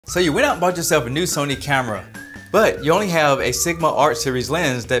So you went out and bought yourself a new Sony camera, but you only have a Sigma Art Series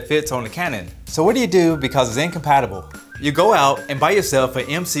lens that fits on the Canon. So what do you do because it's incompatible? You go out and buy yourself an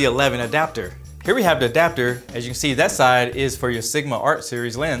MC11 adapter. Here we have the adapter. As you can see, that side is for your Sigma Art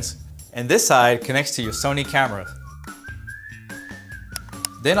Series lens, and this side connects to your Sony camera.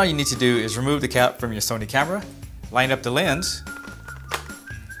 Then all you need to do is remove the cap from your Sony camera, line up the lens,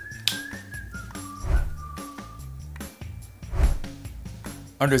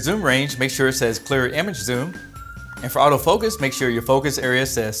 under zoom range, make sure it says clear image zoom. And for autofocus, make sure your focus area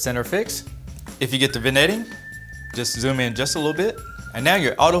says center fix. If you get the vignetting, just zoom in just a little bit. And now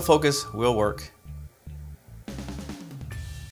your autofocus will work.